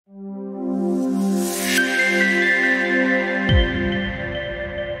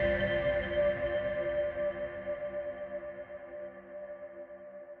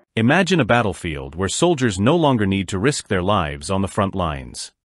Imagine a battlefield where soldiers no longer need to risk their lives on the front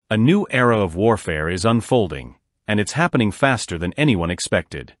lines. A new era of warfare is unfolding, and it's happening faster than anyone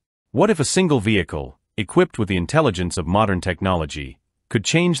expected. What if a single vehicle, equipped with the intelligence of modern technology, could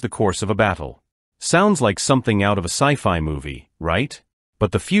change the course of a battle? Sounds like something out of a sci-fi movie, right?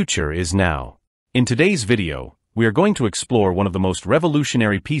 But the future is now. In today's video, we are going to explore one of the most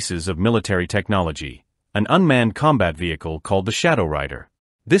revolutionary pieces of military technology, an unmanned combat vehicle called the Shadow Rider.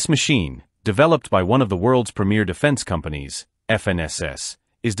 This machine, developed by one of the world's premier defense companies, FNSS,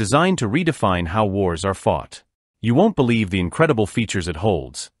 is designed to redefine how wars are fought. You won't believe the incredible features it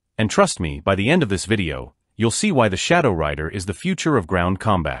holds, and trust me, by the end of this video, you'll see why the Shadow Rider is the future of ground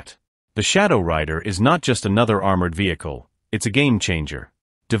combat. The Shadow Rider is not just another armored vehicle, it's a game changer.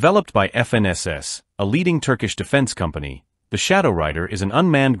 Developed by FNSS, a leading Turkish defense company, the Shadow Rider is an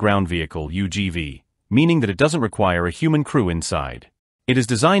unmanned ground vehicle UGV, meaning that it doesn't require a human crew inside. It is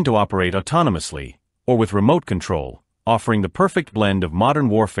designed to operate autonomously, or with remote control, offering the perfect blend of modern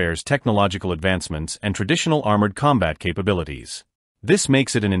warfare's technological advancements and traditional armored combat capabilities. This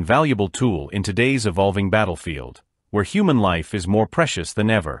makes it an invaluable tool in today's evolving battlefield, where human life is more precious than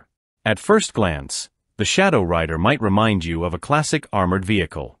ever. At first glance, the Shadow Rider might remind you of a classic armored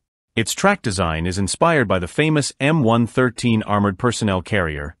vehicle. Its track design is inspired by the famous M113 Armored Personnel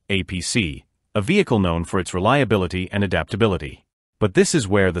Carrier, APC, a vehicle known for its reliability and adaptability. But this is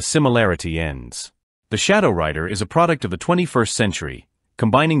where the similarity ends. The Shadow Rider is a product of the 21st century,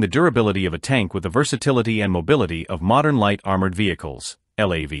 combining the durability of a tank with the versatility and mobility of modern light armored vehicles,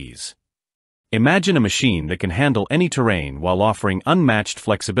 LAVs. Imagine a machine that can handle any terrain while offering unmatched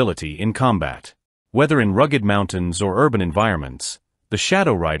flexibility in combat. Whether in rugged mountains or urban environments, the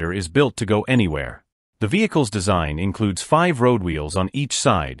Shadow Rider is built to go anywhere. The vehicle's design includes 5 road wheels on each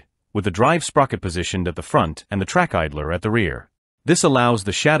side, with the drive sprocket positioned at the front and the track idler at the rear. This allows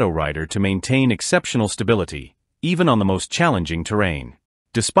the Shadow Rider to maintain exceptional stability, even on the most challenging terrain.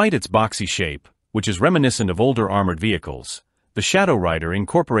 Despite its boxy shape, which is reminiscent of older armored vehicles, the Shadow Rider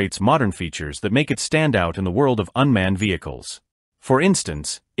incorporates modern features that make it stand out in the world of unmanned vehicles. For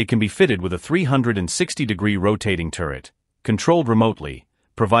instance, it can be fitted with a 360-degree rotating turret, controlled remotely,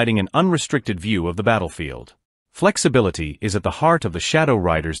 providing an unrestricted view of the battlefield. Flexibility is at the heart of the Shadow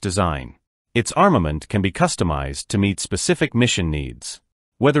Rider's design. Its armament can be customized to meet specific mission needs.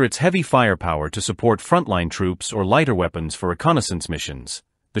 Whether it's heavy firepower to support frontline troops or lighter weapons for reconnaissance missions,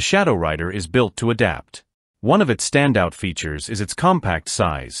 the Shadow Rider is built to adapt. One of its standout features is its compact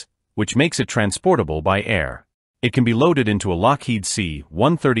size, which makes it transportable by air. It can be loaded into a Lockheed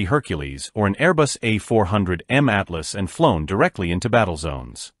C-130 Hercules or an Airbus A400M Atlas and flown directly into battle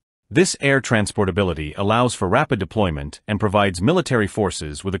zones. This air transportability allows for rapid deployment and provides military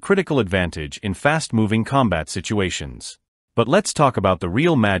forces with a critical advantage in fast-moving combat situations. But let's talk about the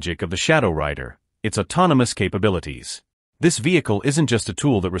real magic of the Shadow Rider, its autonomous capabilities. This vehicle isn't just a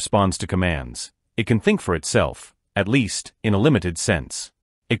tool that responds to commands. It can think for itself, at least in a limited sense.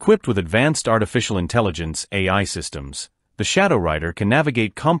 Equipped with advanced artificial intelligence (AI) systems, the Shadow Rider can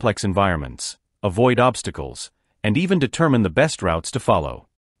navigate complex environments, avoid obstacles, and even determine the best routes to follow.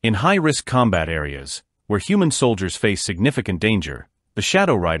 In high-risk combat areas, where human soldiers face significant danger, the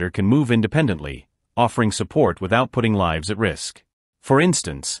Shadow Rider can move independently, offering support without putting lives at risk. For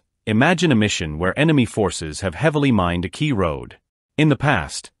instance, imagine a mission where enemy forces have heavily mined a key road. In the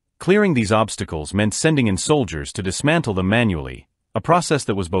past, clearing these obstacles meant sending in soldiers to dismantle them manually, a process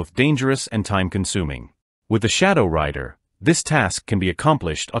that was both dangerous and time-consuming. With the Shadow Rider, this task can be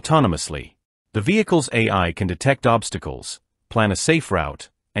accomplished autonomously. The vehicle's AI can detect obstacles, plan a safe route,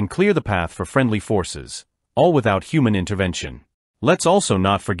 and clear the path for friendly forces, all without human intervention. Let's also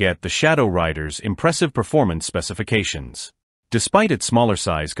not forget the Shadow Rider's impressive performance specifications. Despite its smaller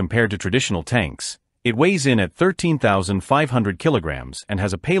size compared to traditional tanks, it weighs in at 13,500 kilograms and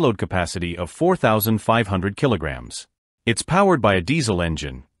has a payload capacity of 4,500 kilograms. It's powered by a diesel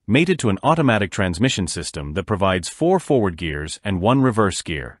engine, mated to an automatic transmission system that provides 4 forward gears and 1 reverse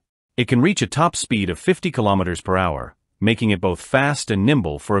gear. It can reach a top speed of 50 kilometers per hour, making it both fast and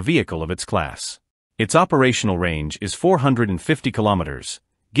nimble for a vehicle of its class. Its operational range is 450 kilometers,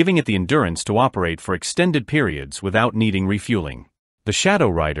 giving it the endurance to operate for extended periods without needing refueling. The Shadow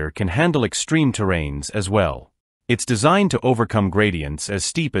Rider can handle extreme terrains as well. It's designed to overcome gradients as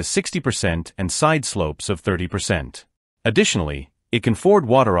steep as 60% and side slopes of 30%. Additionally, it can ford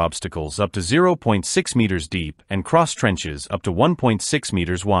water obstacles up to 0.6 meters deep and cross trenches up to 1.6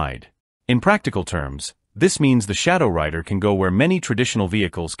 meters wide. In practical terms, this means the Shadow Rider can go where many traditional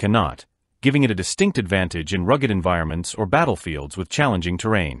vehicles cannot, giving it a distinct advantage in rugged environments or battlefields with challenging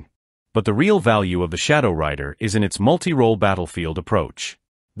terrain. But the real value of the Shadow Rider is in its multi-role battlefield approach.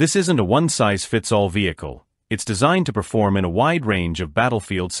 This isn't a one-size-fits-all vehicle. It's designed to perform in a wide range of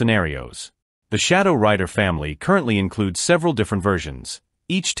battlefield scenarios. The Shadow Rider family currently includes several different versions,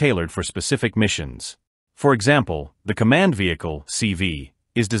 each tailored for specific missions. For example, the Command Vehicle, CV,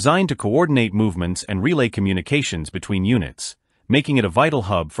 is designed to coordinate movements and relay communications between units, making it a vital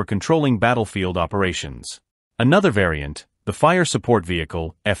hub for controlling battlefield operations. Another variant, the Fire Support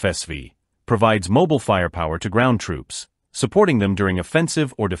Vehicle, FSV, provides mobile firepower to ground troops, supporting them during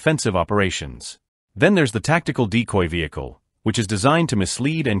offensive or defensive operations. Then there's the Tactical Decoy Vehicle, which is designed to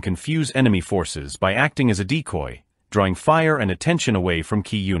mislead and confuse enemy forces by acting as a decoy, drawing fire and attention away from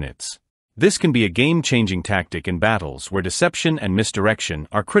key units. This can be a game-changing tactic in battles where deception and misdirection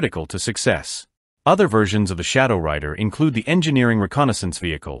are critical to success. Other versions of the Shadow Rider include the Engineering Reconnaissance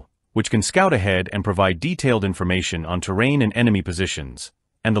Vehicle, which can scout ahead and provide detailed information on terrain and enemy positions,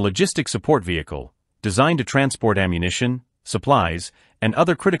 and the Logistics Support Vehicle, designed to transport ammunition, supplies, and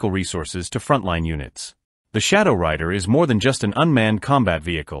other critical resources to frontline units. The Shadow Rider is more than just an unmanned combat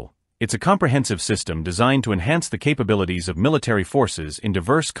vehicle. It's a comprehensive system designed to enhance the capabilities of military forces in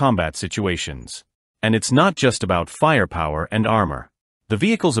diverse combat situations. And it's not just about firepower and armor. The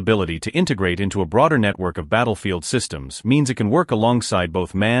vehicle's ability to integrate into a broader network of battlefield systems means it can work alongside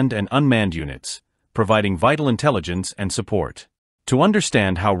both manned and unmanned units, providing vital intelligence and support. To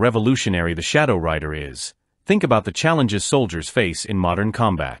understand how revolutionary the Shadow Rider is, think about the challenges soldiers face in modern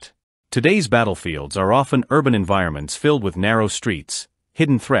combat. Today's battlefields are often urban environments filled with narrow streets,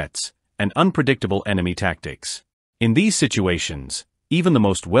 hidden threats, and unpredictable enemy tactics. In these situations, even the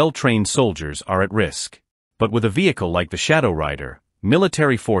most well-trained soldiers are at risk. But with a vehicle like the Shadow Rider,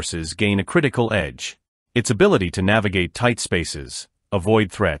 military forces gain a critical edge. Its ability to navigate tight spaces,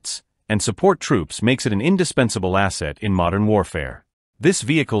 avoid threats, and support troops makes it an indispensable asset in modern warfare. This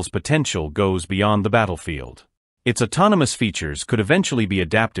vehicle's potential goes beyond the battlefield. Its autonomous features could eventually be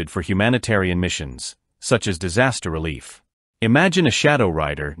adapted for humanitarian missions, such as disaster relief. Imagine a Shadow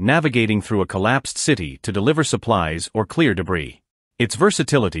Rider navigating through a collapsed city to deliver supplies or clear debris. Its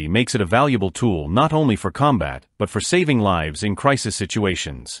versatility makes it a valuable tool not only for combat but for saving lives in crisis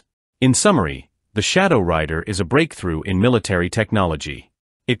situations. In summary, the Shadow Rider is a breakthrough in military technology.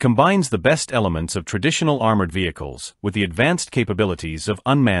 It combines the best elements of traditional armored vehicles with the advanced capabilities of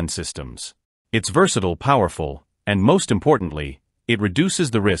unmanned systems. It's versatile, powerful, and most importantly, it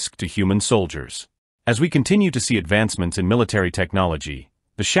reduces the risk to human soldiers. As we continue to see advancements in military technology,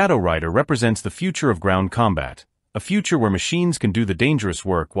 the Shadow Rider represents the future of ground combat, a future where machines can do the dangerous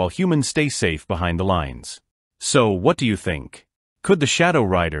work while humans stay safe behind the lines. So, what do you think? Could the Shadow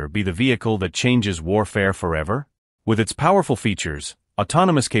Rider be the vehicle that changes warfare forever? With its powerful features,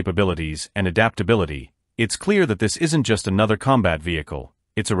 autonomous capabilities, and adaptability, it's clear that this isn't just another combat vehicle,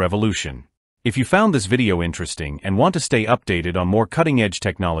 it's a revolution. If you found this video interesting and want to stay updated on more cutting-edge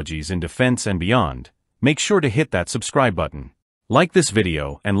technologies in defense and beyond, make sure to hit that subscribe button. Like this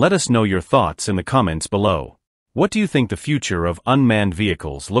video and let us know your thoughts in the comments below. What do you think the future of unmanned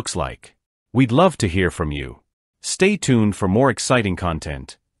vehicles looks like? We'd love to hear from you. Stay tuned for more exciting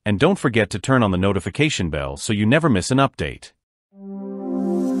content, and don't forget to turn on the notification bell so you never miss an update.